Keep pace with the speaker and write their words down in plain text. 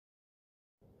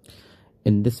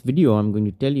In this video, I'm going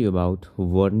to tell you about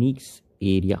Vernix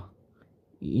area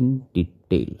in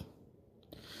detail.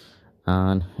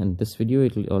 And in this video,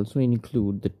 it will also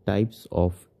include the types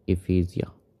of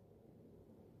aphasia.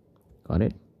 Got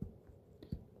it?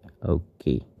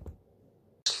 Okay.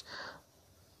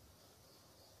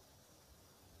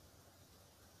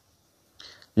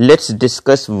 Let's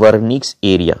discuss Vernix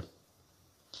area.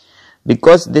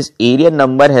 Because this area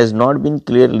number has not been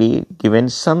clearly given,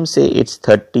 some say it's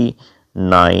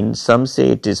 39, some say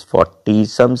it is 40,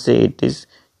 some say it is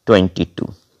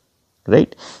 22,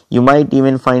 right? You might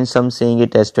even find some saying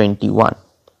it as 21.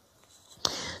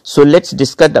 So let's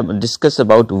discuss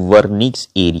about Vernix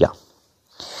area.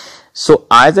 So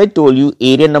as I told you,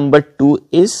 area number 2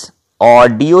 is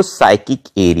audiopsychic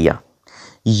area.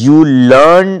 You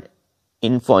learn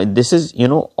this is,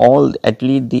 all, at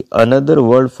least the another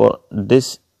word for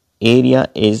this area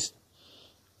is,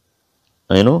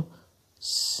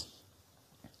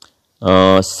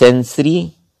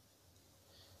 sensory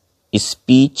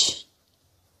speech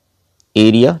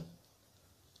area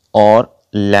or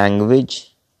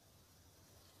language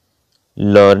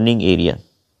learning area,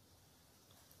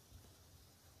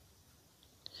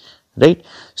 right?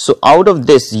 So out of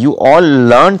this, you all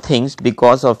learn things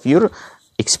because of your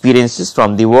experiences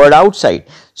from the world outside.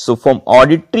 So from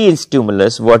auditory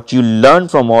stimulus, what you learn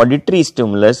from auditory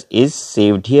stimulus is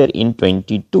saved here in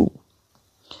 22.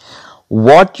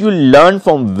 What you learn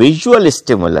from visual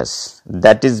stimulus,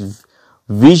 that is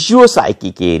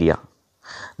Visuopsychic area,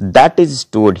 that is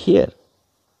stored here,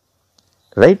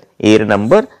 right? Area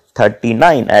number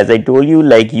 39. As I told you,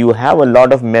 like, you have a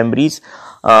lot of memories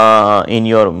in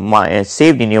your mind,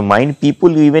 saved in your mind.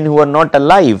 People even who are not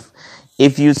alive,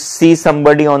 if you see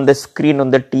somebody on the screen on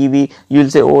the TV, you will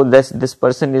say, oh, this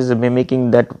person is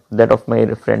mimicking that of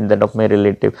my friend, that of my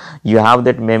relative. You have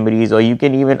that memories. Or you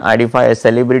can even identify a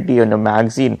celebrity in a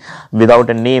magazine without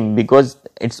a name, because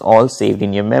it's all saved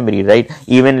in your memory, right?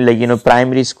 Even like,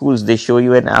 primary schools, they show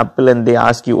you an apple and they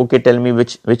ask you, okay, tell me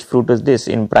which fruit is this,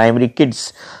 in primary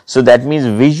kids. So that means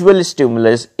visual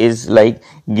stimulus is like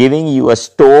giving you a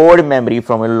stored memory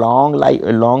from a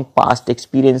long past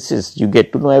experiences. You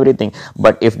get to know everything.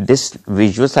 But if this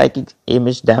visual psychic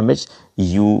image damage,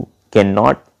 you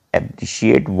cannot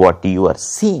appreciate what you are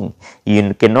seeing.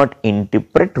 You cannot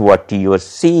interpret what you are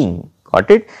seeing. Got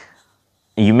it?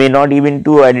 You may not even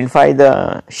to identify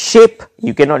the shape.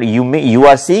 You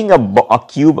are seeing a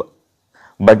cube,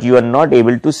 but you are not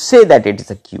able to say that it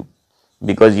is a cube,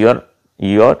 because your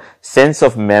sense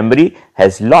of memory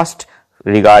has lost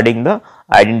regarding the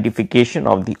identification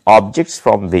of the objects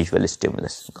from visual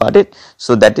stimulus. Got it?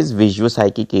 So that is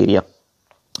Visuopsychic area.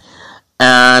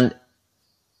 And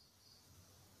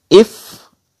if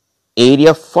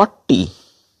area 40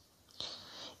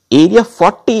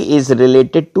 is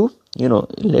related to,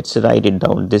 let's write it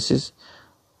down. This is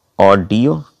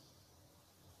audio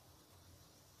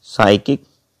psychic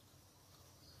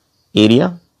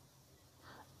area,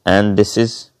 and this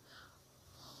is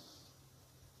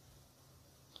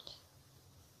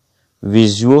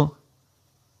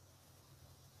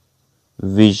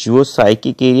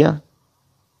Visuopsychic area.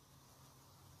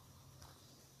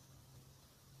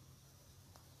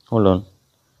 Hold on.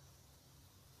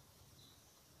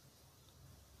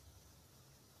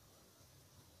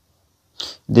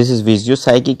 This is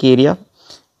Visuopsychic area,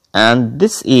 and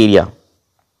this area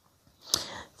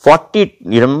 40,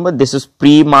 you remember, this is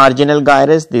pre-marginal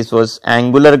gyrus, this was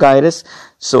angular gyrus.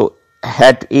 So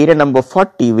at area number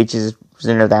 40, which is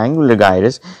represented the angular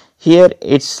gyrus, here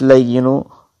it's like,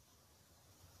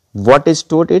 what is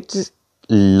stored? It's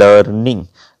learning.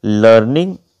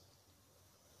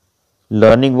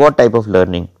 What type of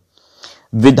learning?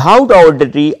 Without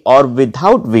auditory or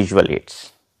without visual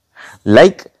aids,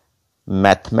 like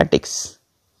mathematics,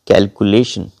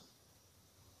 calculation,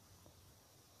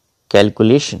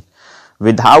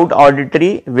 without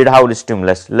auditory, without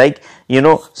stimulus. Like,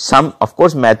 some, of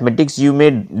course, mathematics you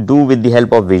may do with the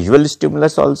help of visual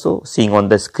stimulus also, seeing on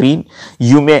the screen.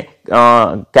 You may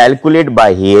calculate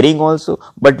by hearing also,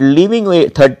 but leaving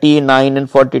 39 and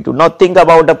 42. Now think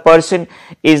about a person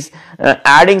is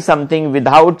adding something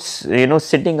without,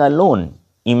 sitting alone,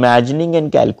 imagining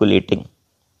and calculating,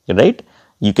 right?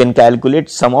 You can calculate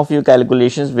some of your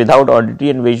calculations without auditory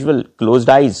and visual, closed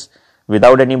eyes,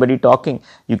 without anybody talking.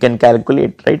 You can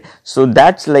calculate, right? So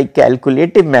that's like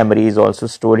calculative memory is also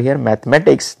stored here.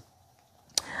 Mathematics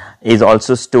is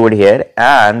also stored here,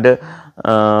 and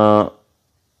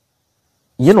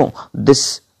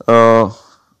this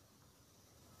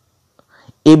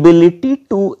ability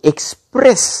to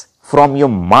express from your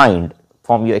mind,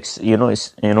 from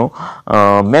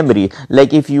your memory.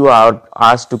 Like if you are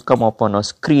asked to come up on a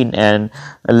screen and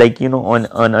like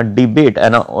on a debate,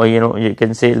 and or you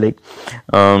can say like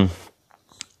an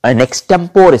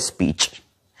extempore speech.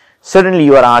 Suddenly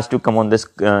you are asked to come on this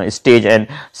stage and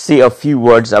say a few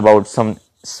words about some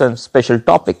special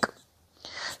topic.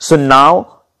 So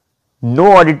now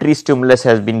no auditory stimulus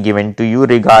has been given to you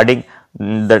regarding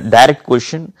the direct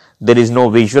question. There is no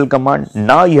visual command.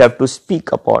 Now you have to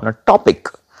speak upon a topic.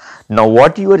 Now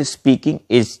what you are speaking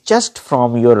is just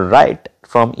from your right,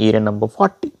 from area number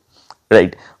 40.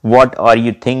 Right? What are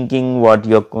you thinking? What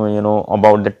you're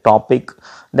about the topic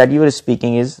that you are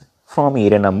speaking is from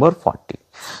area number 40.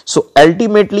 So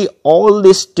ultimately all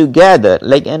this together,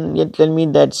 like, and yet tell me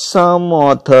that some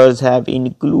authors have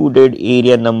included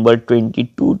area number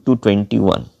 22 to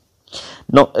 21.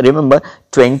 Now remember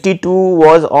 22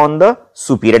 was on the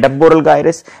superior temporal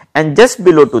gyrus, and just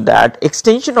below to that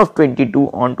extension of 22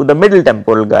 onto the middle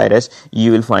temporal gyrus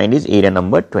you will find is area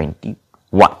number 21.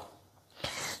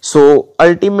 So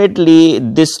ultimately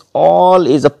this all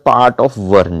is a part of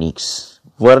Wernicke.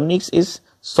 Wernicke is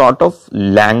sort of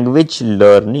language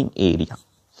learning area.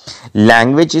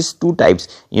 Language is two types,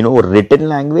 written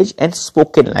language and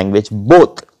spoken language,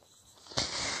 both.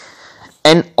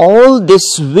 And all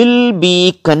this will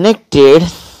be connected,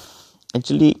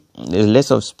 actually there is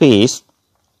less of space,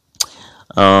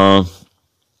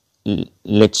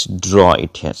 let's draw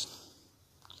it here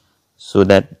so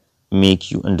that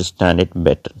make you understand it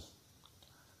better,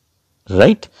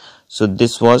 right? So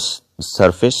this was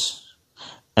surface,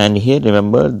 and here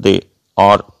remember the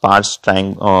pars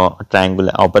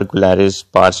triangular opercularis,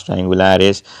 pars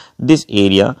triangularis. This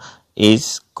area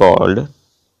is called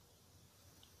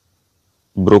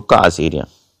Broca's area.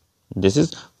 This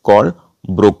is called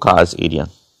Broca's area,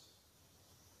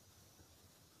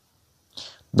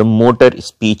 the motor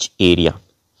speech area.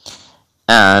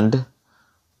 And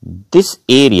this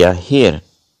area here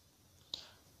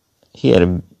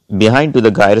behind to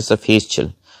the gyrus of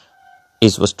fascicle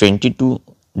was 22,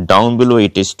 down below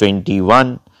it is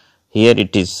 21, here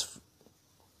it is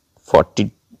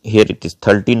 40, here it is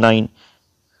 39.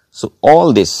 So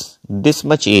all this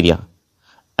much area,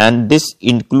 and this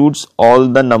includes all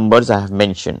the numbers I have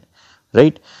mentioned,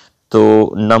 right?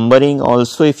 So numbering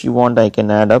also, if you want, I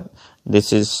can add up.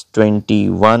 This is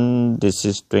 21, this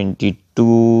is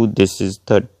 22, this is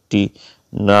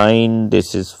 39,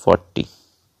 this is 40,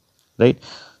 right?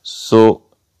 So,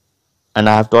 and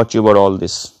I have taught you about all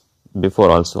this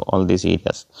before also, all these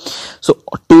areas. So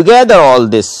together all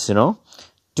this,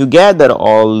 together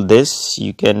all this,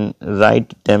 you can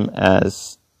write them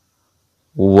as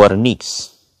Wernicke.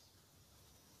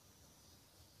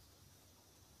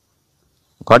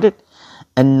 Got it?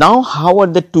 And now how are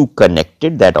the two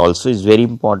connected? That also is very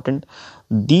important.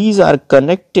 These are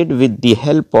connected with the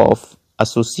help of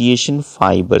association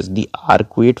fibers, the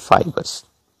arcuate fibers.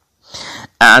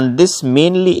 And this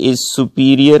mainly is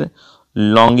superior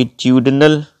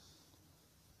longitudinal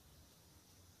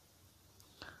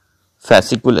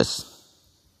fasciculus.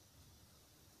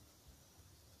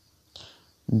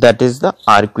 That is the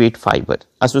arcuate fiber,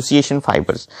 association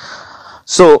fibers.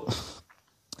 So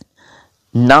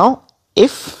now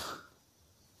if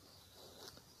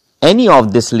any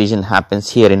of this lesion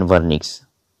happens here in Wernicke,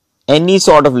 any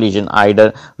sort of lesion,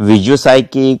 either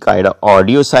Visuopsychic, either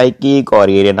Audiopsychic, or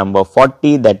area number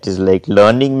 40, that is like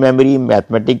learning memory,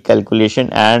 mathematical calculation,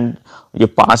 and your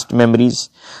past memories.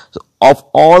 So of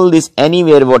all this,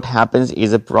 anywhere what happens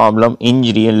is a problem,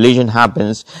 injury and lesion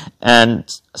happens, and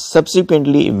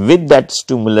subsequently with that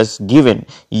stimulus given,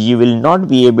 you will not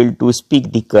be able to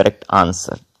speak the correct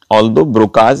answer. Although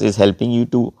Broca's is helping you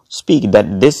to speak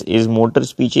that this is motor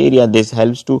speech area, this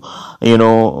helps to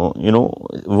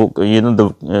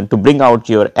to bring out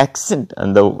your accent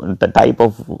and the type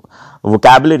of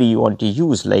vocabulary you want to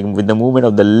use, like with the movement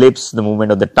of the lips, the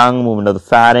movement of the tongue, movement of the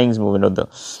pharynx, movement of the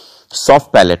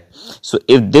soft palate. So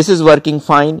if this is working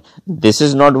fine, this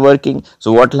is not working.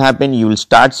 So what will happen? You will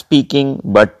start speaking,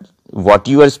 but what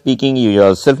you are speaking you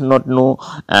yourself not know,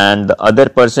 and the other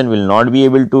person will not be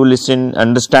able to listen,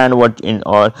 understand what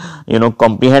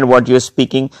comprehend what you are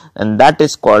speaking, and that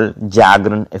is called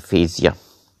Jargon aphasia.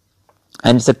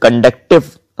 And it's a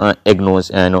conductive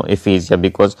aphasia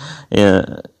because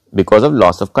of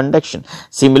loss of conduction.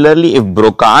 Similarly, if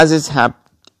Broca's is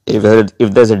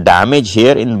if there's a damage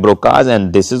here in Broca's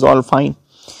and this is all fine,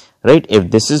 right? If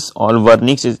this is all,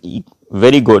 Wernicke is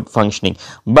very good functioning.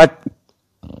 But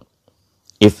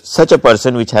if such a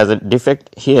person which has a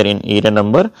defect here in area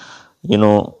number,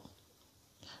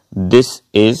 this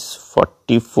is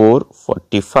 44,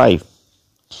 45.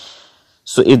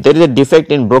 So if there is a defect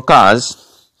in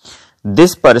Broca's,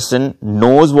 this person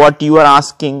knows what you are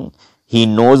asking, he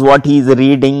knows what he is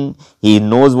reading, he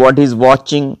knows what he is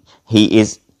watching, he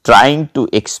is trying to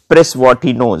express what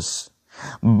he knows.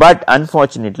 But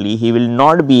unfortunately, he will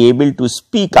not be able to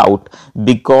speak out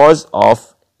because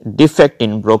of defect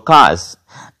in Broca's,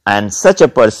 and such a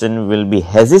person will be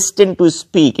hesitant to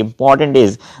speak. Important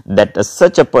is that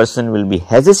such a person will be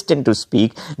hesitant to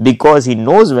speak because he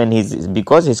knows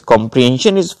because his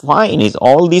comprehension is fine, his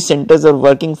all these centers are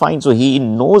working fine, so he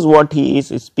knows what he is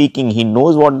speaking, he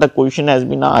knows what the question has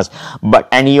been asked,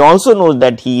 and he also knows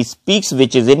that he speaks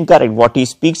which is incorrect, what he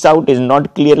speaks out is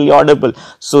not clearly audible,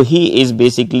 so he is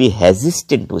basically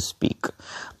hesitant to speak.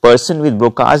 Person with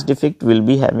Broca's defect will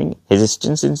be having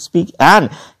hesitance in speak, and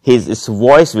his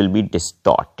voice will be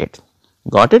distorted.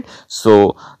 Got it?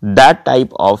 So that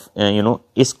type of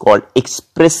is called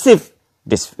expressive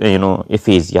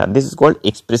aphasia. This is called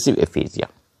expressive aphasia.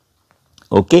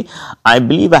 Okay, I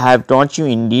believe I have taught you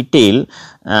in detail,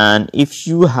 and if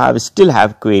you still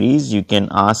have queries, you can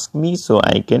ask me so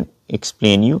I can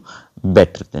explain you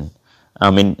better than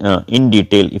in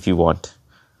detail. If you want,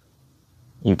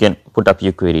 you can put up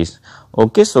your queries.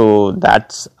 Okay, so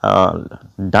that's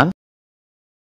done.